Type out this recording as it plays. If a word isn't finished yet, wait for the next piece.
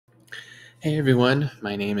Hey everyone,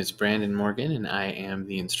 my name is Brandon Morgan and I am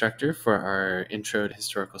the instructor for our Intro to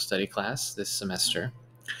Historical Study class this semester.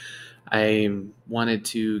 I wanted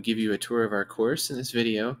to give you a tour of our course in this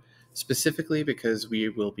video, specifically because we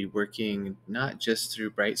will be working not just through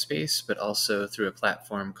Brightspace, but also through a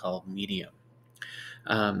platform called Medium.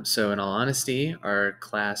 So in all honesty, our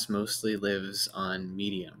class mostly lives on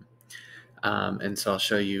Medium. And so I'll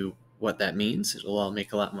show you what that means. It'll all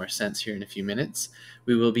make a lot more sense here in a few minutes.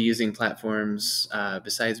 We will be using platforms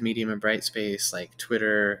besides Medium and Brightspace like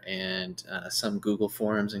Twitter and some Google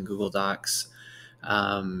Forms and Google Docs.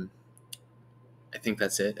 I think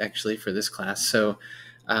that's it actually for this class. So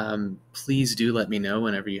please do let me know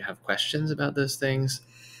whenever you have questions about those things.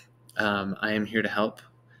 I am here to help.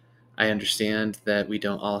 I understand that we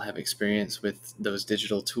don't all have experience with those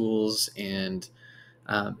digital tools, and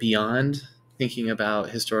beyond thinking about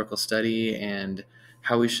historical study and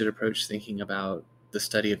how we should approach thinking about the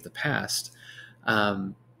study of the past,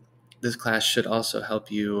 this class should also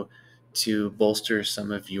help you to bolster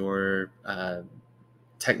some of your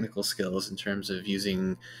technical skills in terms of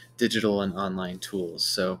using digital and online tools.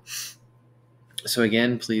 So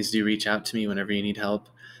again, please do reach out to me whenever you need help.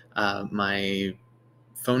 My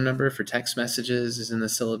phone number for text messages is in the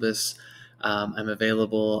syllabus. I'm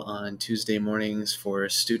available on Tuesday mornings for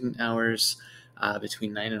student hours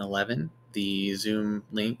between 9 and 11. The Zoom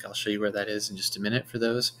link, I'll show you where that is in just a minute for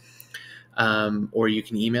those. Or you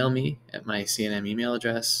can email me at my CNM email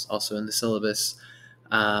address, also in the syllabus,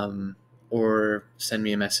 or send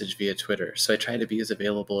me a message via Twitter. So I try to be as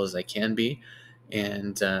available as I can be,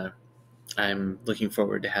 and I'm looking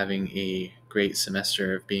forward to having a great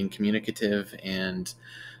semester of being communicative and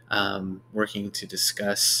working to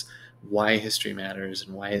discuss why history matters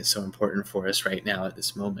and why it's so important for us right now at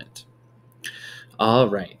this moment. All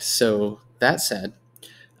right, so that said,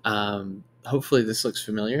 hopefully this looks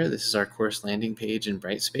familiar. This is our course landing page in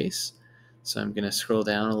Brightspace. So I'm going to scroll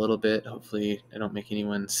down a little bit. Hopefully I don't make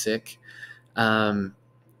anyone sick.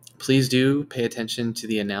 Please do pay attention to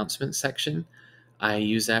the announcement section. I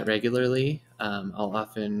use that regularly. I'll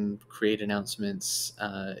often create announcements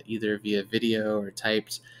either via video or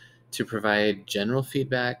typed to provide general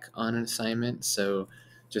feedback on an assignment. So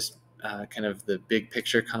just kind of the big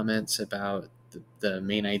picture comments about the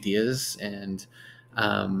main ideas and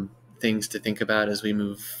things to think about as we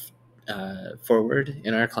move forward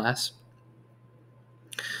in our class.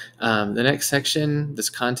 The next section, this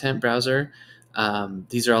content browser,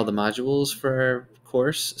 these are all the modules for our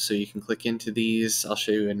course, so you can click into these. I'll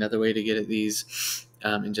show you another way to get at these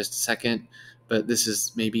in just a second, but this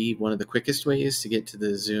is maybe one of the quickest ways to get to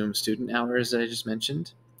the Zoom student hours that I just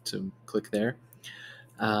mentioned, so click there.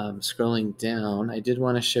 Scrolling down, I did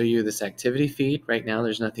want to show you this activity feed. Right now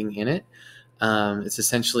there's nothing in it. It's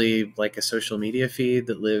essentially like a social media feed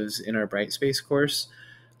that lives in our Brightspace course.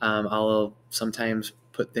 I'll sometimes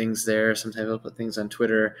put things there. Sometimes I'll put things on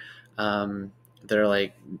Twitter that are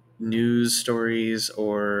like news stories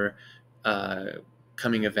or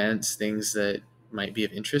coming events, things that might be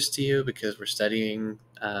of interest to you because we're studying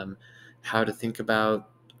how to think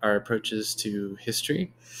about our approaches to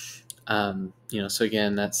history. So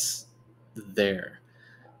again, that's there.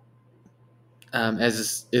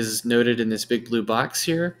 As is noted in this big blue box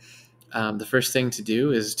here, the first thing to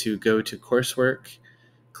do is to go to coursework,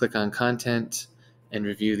 click on content, and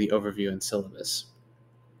review the overview and syllabus.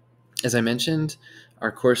 As I mentioned,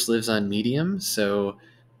 our course lives on Medium, so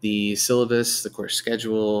the syllabus, the course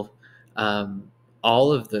schedule,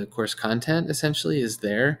 all of the course content essentially is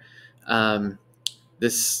there.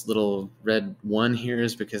 This little red 1 here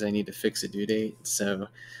is because I need to fix a due date, so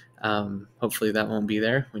hopefully that won't be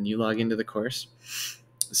there when you log into the course.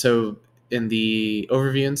 So in the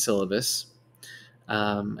overview and syllabus,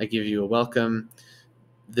 I give you a welcome.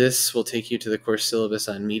 This will take you to the course syllabus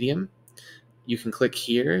on Medium. You can click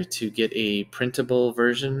here to get a printable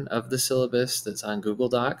version of the syllabus that's on Google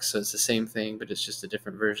Docs. So it's the same thing, but it's just a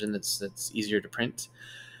different version that's easier to print.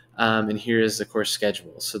 And here is the course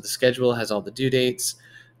schedule. So the schedule has all the due dates.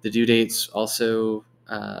 The due dates also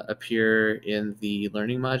appear in the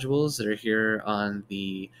learning modules that are here on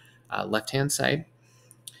the left-hand side.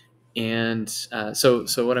 And so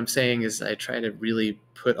what I'm saying is I try to really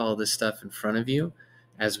put all this stuff in front of you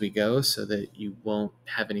as we go so that you won't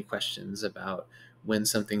have any questions about when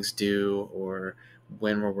something's due or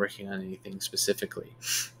when we're working on anything specifically.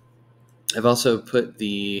 I've also put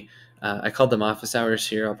I called them office hours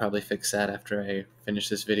here. I'll probably fix that after I finish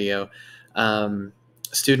this video.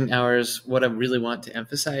 Student hours, what I really want to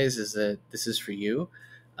emphasize is that this is for you.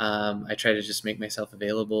 I try to just make myself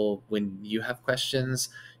available when you have questions.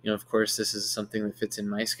 Of course, this is something that fits in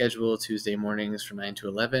my schedule, Tuesday mornings from 9 to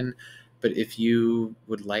 11. But if you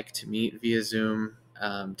would like to meet via Zoom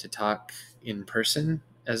to talk in person,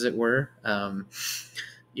 as it were,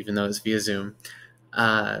 even though it's via Zoom,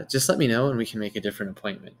 just let me know and we can make a different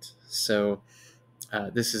appointment. So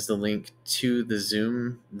this is the link to the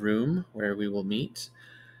Zoom room where we will meet.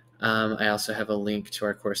 I also have a link to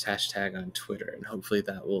our course hashtag on Twitter, and hopefully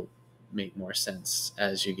that will make more sense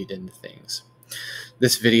as you get into things.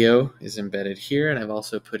 This video is embedded here, and I've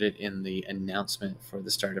also put it in the announcement for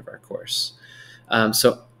the start of our course.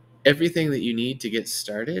 So everything that you need to get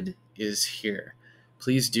started is here.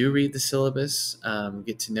 Please do read the syllabus,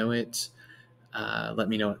 get to know it. Let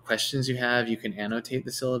me know what questions you have. You can annotate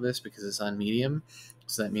the syllabus because it's on Medium.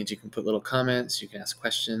 So that means you can put little comments, you can ask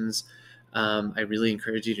questions. I really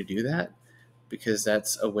encourage you to do that because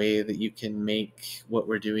that's a way that you can make what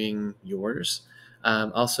we're doing yours.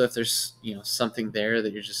 Also, if there's something there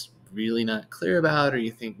that you're just really not clear about, or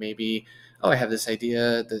you think maybe, oh, I have this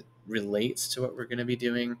idea that relates to what we're going to be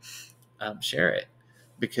doing, share it,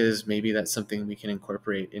 because maybe that's something we can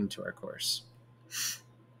incorporate into our course.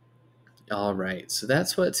 All right, so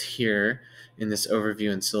that's what's here in this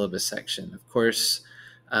overview and syllabus section. Of course,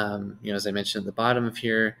 as I mentioned at the bottom of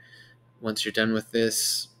here, once you're done with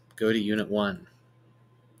this, go to Unit 1.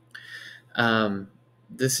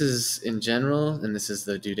 This is in general, and this is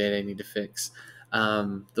the due date I need to fix.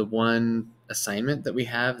 The one assignment that we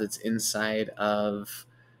have that's inside of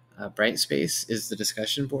Brightspace is the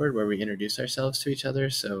discussion board where we introduce ourselves to each other.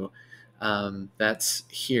 So that's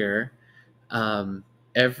here.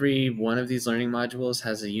 Every one of these learning modules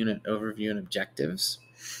has a unit overview and objectives.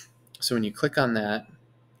 So when you click on that,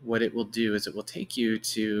 what it will do is it will take you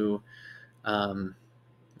to,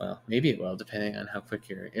 well, maybe it will, depending on how quick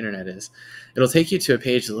your internet is. It'll take you to a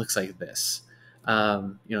page that looks like this.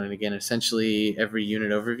 And again, essentially every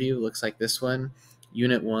unit overview looks like this one.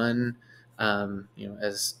 Unit 1,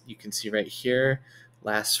 as you can see right here,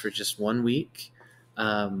 lasts for just 1 week.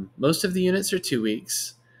 Most of the units are 2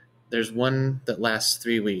 weeks. There's one that lasts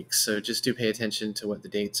 3 weeks, so just do pay attention to what the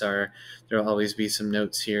dates are. There will always be some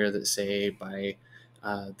notes here that say by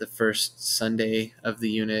the first Sunday of the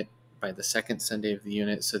unit, by the second Sunday of the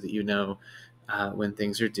unit, so that you know when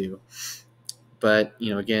things are due. But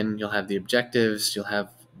again, you'll have the objectives, you'll have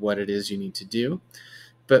what it is you need to do.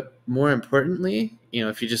 But more importantly,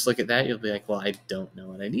 if you just look at that, you'll be like, well, I don't know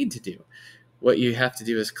what I need to do. What you have to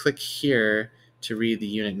do is click here to read the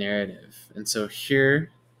unit narrative. And so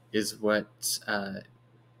here is what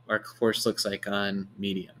our course looks like on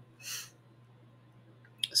Medium.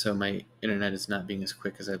 So my internet is not being as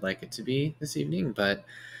quick as I'd like it to be this evening, but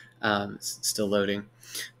it's still loading.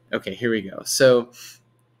 Okay, here we go. So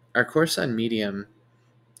our course on Medium,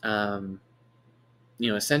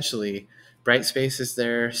 essentially Brightspace is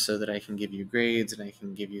there so that I can give you grades and I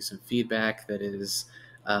can give you some feedback that is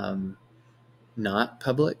not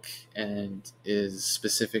public and is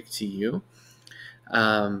specific to you.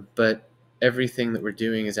 But everything that we're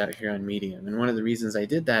doing is out here on Medium. And one of the reasons I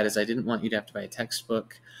did that is I didn't want you to have to buy a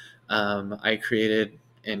textbook. I created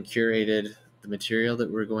and curated the material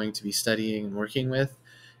that we're going to be studying and working with,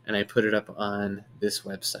 and I put it up on this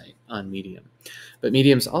website on Medium. But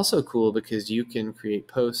Medium's also cool because you can create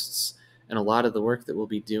posts, and a lot of the work that we'll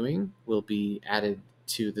be doing will be added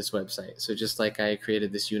to this website. So just like I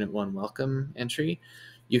created this Unit 1 welcome entry,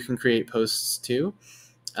 you can create posts too.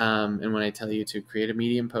 And when I tell you to create a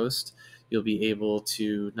Medium post, you'll be able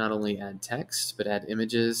to not only add text, but add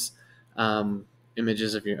images,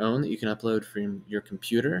 images of your own that you can upload from your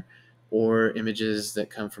computer, or images that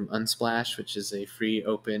come from Unsplash, which is a free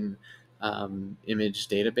open image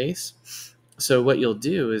database. So what you'll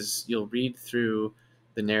do is you'll read through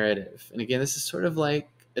the narrative. And again, this is sort of like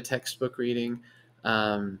a textbook reading.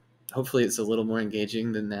 Hopefully it's a little more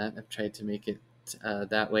engaging than that. I've tried to make it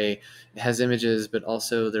that way. It has images, but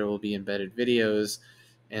also there will be embedded videos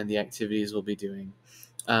and the activities we'll be doing.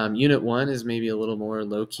 Unit 1 is maybe a little more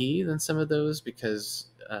low-key than some of those because,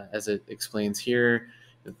 as it explains here,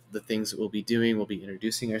 the things that we'll be doing, we'll be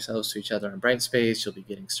introducing ourselves to each other on Brightspace. You'll be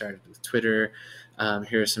getting started with Twitter.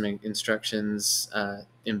 Here are some instructions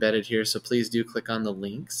embedded here, so please do click on the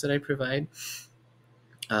links that I provide.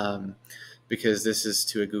 Because this is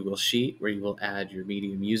to a Google Sheet where you will add your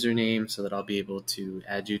Medium username so that I'll be able to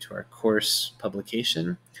add you to our course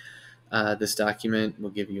publication. This document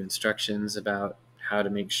will give you instructions about how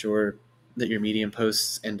to make sure that your Medium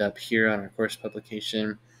posts end up here on our course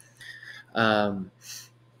publication.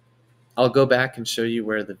 I'll go back and show you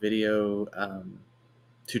where the video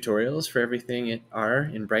tutorials for everything are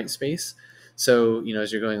in Brightspace. So,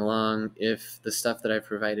 as you're going along, if the stuff that I've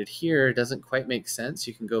provided here doesn't quite make sense,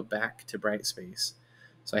 you can go back to Brightspace.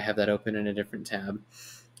 So I have that open in a different tab.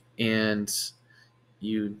 And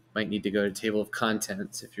you might need to go to table of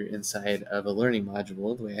contents if you're inside of a learning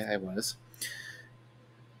module, the way I was.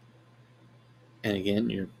 And again,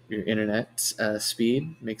 your internet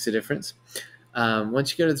speed makes a difference.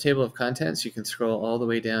 Once you go to the table of contents, you can scroll all the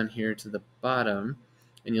way down here to the bottom,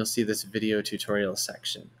 and you'll see this video tutorial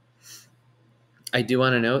section. I do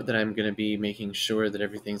want to note that I'm going to be making sure that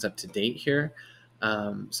everything's up to date here.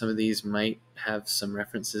 Some of these might have some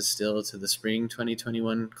references still to the spring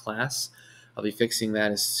 2021 class. I'll be fixing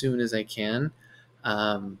that as soon as I can.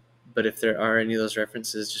 But if there are any of those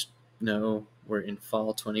references, just know we're in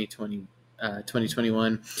fall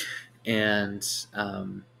 2021, and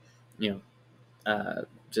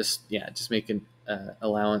just make an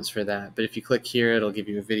allowance for that. But if you click here, it'll give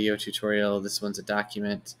you a video tutorial. This one's a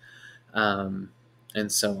document, and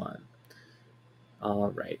so on.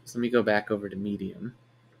 All right, so let me go back over to Medium.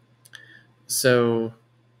 So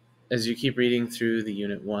as you keep reading through the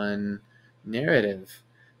Unit 1 narrative,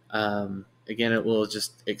 again, it will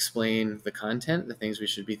just explain the content, the things we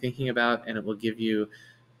should be thinking about, and it will give you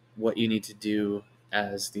what you need to do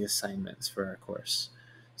as the assignments for our course.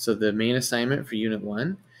 So the main assignment for Unit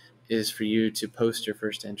 1 is for you to post your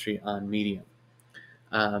first entry on Medium.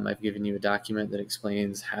 I've given you a document that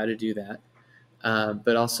explains how to do that,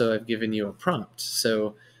 but also I've given you a prompt.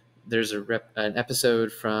 So there's an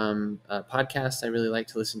episode from a podcast I really like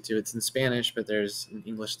to listen to. It's in Spanish, but there's an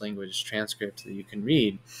English language transcript that you can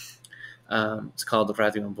read. It's called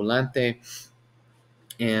Radio Ambulante,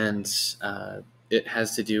 and it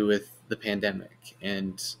has to do with the pandemic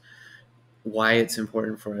and why it's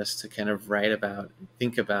important for us to kind of write about,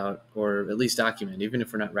 think about, or at least document, even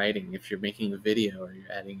if we're not writing, if you're making a video or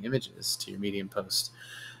you're adding images to your Medium post.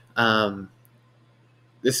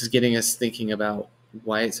 This is getting us thinking about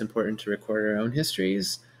why it's important to record our own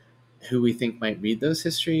histories, who we think might read those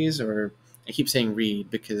histories, or I keep saying read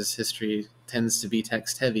because history tends to be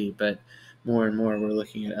text heavy, but more and more we're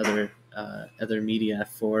looking at other media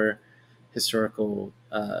for historical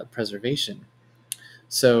preservation.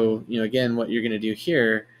 So, again, what you're going to do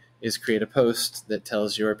here is create a post that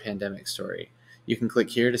tells your pandemic story. You can click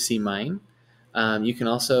here to see mine. You can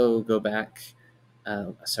also go back,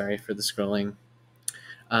 sorry for the scrolling.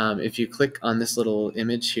 If you click on this little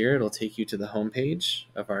image here, it'll take you to the homepage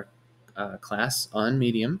of our class on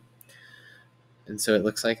Medium. And so it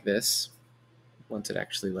looks like this once it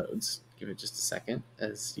actually loads. Give it just a second,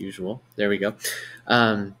 as usual. There we go.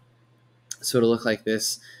 So it'll look like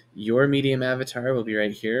this. Your Medium avatar will be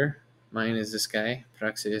right here. Mine is this guy,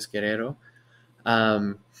 Praxedes Guerrero.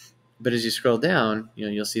 But as you scroll down,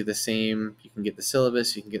 you'll see the same. You can get the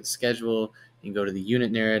syllabus, you can get the schedule, you can go to the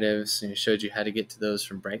unit narratives. And I showed you how to get to those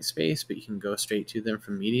from Brightspace, but you can go straight to them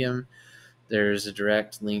from Medium. There's a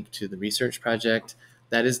direct link to the research project.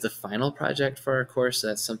 That is the final project for our course.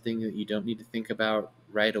 That's something that you don't need to think about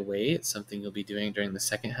right away. It's something you'll be doing during the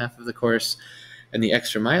second half of the course. And the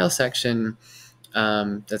extra mile section,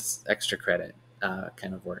 that's extra credit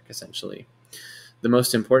kind of work, essentially. The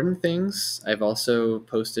most important things I've also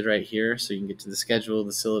posted right here, so you can get to the schedule,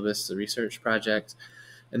 the syllabus, the research project.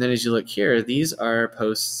 And then as you look here, these are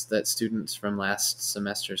posts that students from last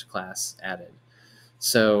semester's class added.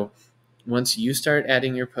 So once you start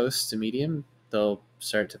adding your posts to Medium, they'll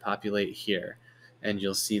start to populate here, and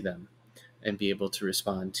you'll see them and be able to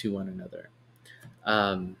respond to one another.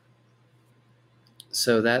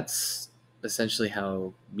 So that's essentially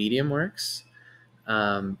how Medium works.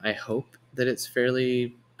 I hope that it's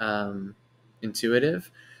fairly intuitive.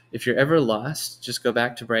 If you're ever lost, just go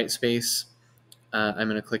back to Brightspace. I'm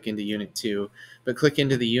going to click into Unit 2, but click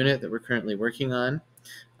into the unit that we're currently working on.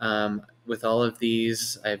 With all of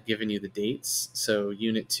these, I've given you the dates. So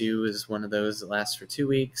Unit 2 is one of those that lasts for 2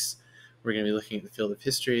 weeks. We're going to be looking at the field of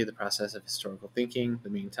history, the process of historical thinking, the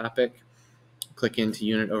main topic. Click into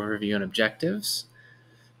Unit Overview and Objectives,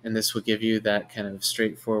 and this will give you that kind of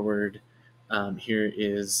straightforward, here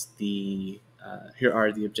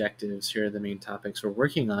are the objectives, here are the main topics we're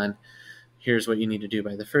working on, here's what you need to do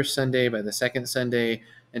by the first Sunday, by the second Sunday,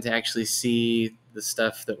 and to actually see the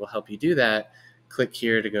stuff that will help you do that, click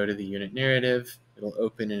here to go to the unit narrative. It'll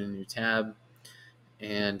open in a new tab,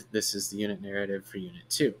 and this is the unit narrative for Unit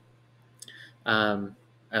 2. I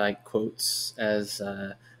like quotes as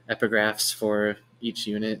epigraphs for each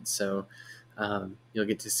unit, so you'll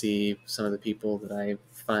get to see some of the people that I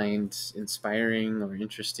find inspiring or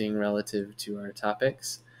interesting relative to our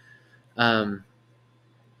topics. And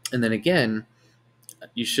then again,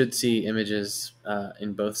 you should see images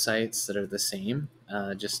in both sites that are the same,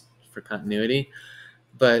 just for continuity.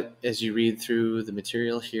 But as you read through the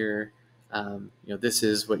material here, this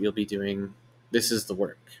is what you'll be doing this is the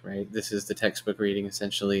work, right? This is the textbook reading,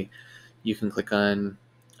 essentially. You can click on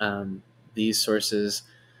these sources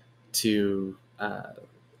to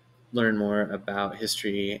learn more about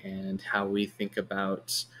history and how we think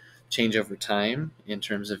about change over time in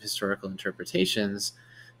terms of historical interpretations.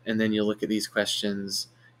 And then you'll look at these questions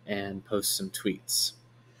and post some tweets.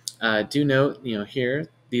 Do note, here,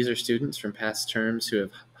 these are students from past terms who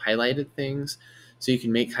have highlighted things. So you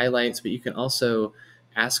can make highlights, but you can also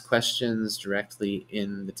ask questions directly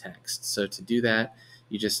in the text. So to do that,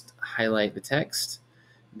 you just highlight the text,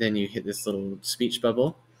 then you hit this little speech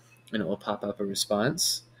bubble, and it will pop up a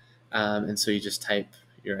response. And so you just type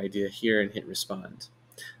your idea here and hit respond.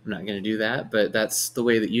 I'm not going to do that, but that's the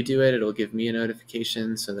way that you do it. It'll give me a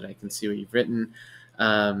notification so that I can see what you've written.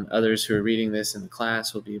 Others who are reading this in the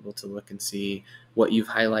class will be able to look and see what you've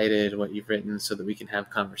highlighted, what you've written, so that we can have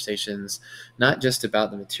conversations, not just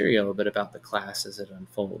about the material, but about the class as it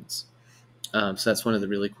unfolds. So that's one of the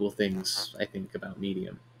really cool things, I think, about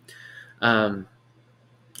Medium.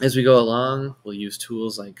 As we go along, we'll use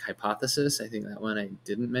tools like Hypothesis. I think that one I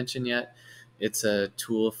didn't mention yet. It's a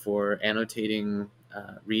tool for annotating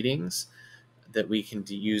readings that we can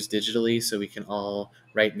use digitally, so we can all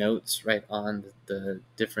write notes right on the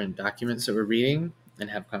different documents that we're reading and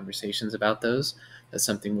have conversations about those. That's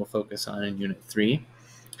something we'll focus on in Unit 3.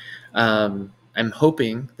 I'm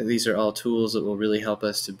hoping that these are all tools that will really help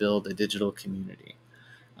us to build a digital community,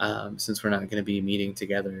 since we're not going to be meeting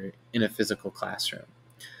together in a physical classroom.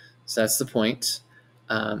 So that's the point.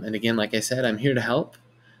 And again, like I said, I'm here to help.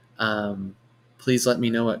 Please let me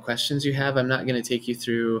know what questions you have. I'm not going to take you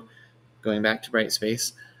through, going back to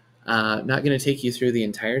Brightspace, not going to take you through the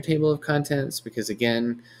entire table of contents, because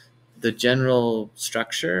again, the general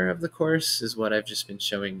structure of the course is what I've just been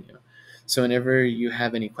showing you. So whenever you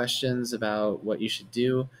have any questions about what you should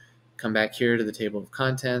do, come back here to the table of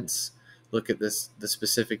contents, look at the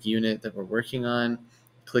specific unit that we're working on,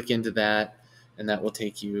 click into that, and that will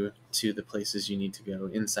take you to the places you need to go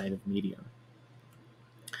inside of Medium.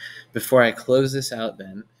 Before I close this out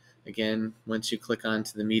then, again, once you click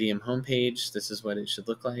onto the Medium homepage, this is what it should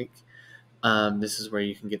look like. This is where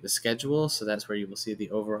you can get the schedule. So that's where you will see the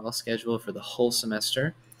overall schedule for the whole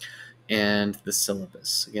semester and the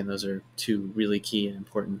syllabus. Again, those are two really key and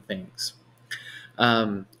important things.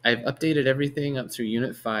 I've updated everything up through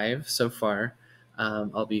Unit 5 so far.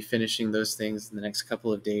 I'll be finishing those things in the next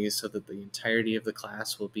couple of days so that the entirety of the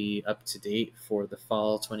class will be up to date for the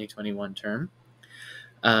fall 2021 term.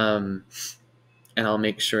 And I'll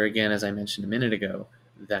make sure, again, as I mentioned a minute ago,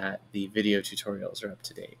 that the video tutorials are up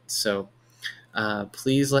to date. So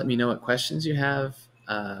please let me know what questions you have.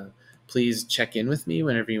 Please check in with me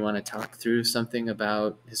whenever you want to talk through something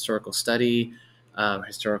about historical study,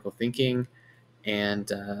 historical thinking.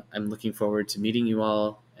 And I'm looking forward to meeting you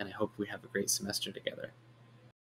all, and I hope we have a great semester together.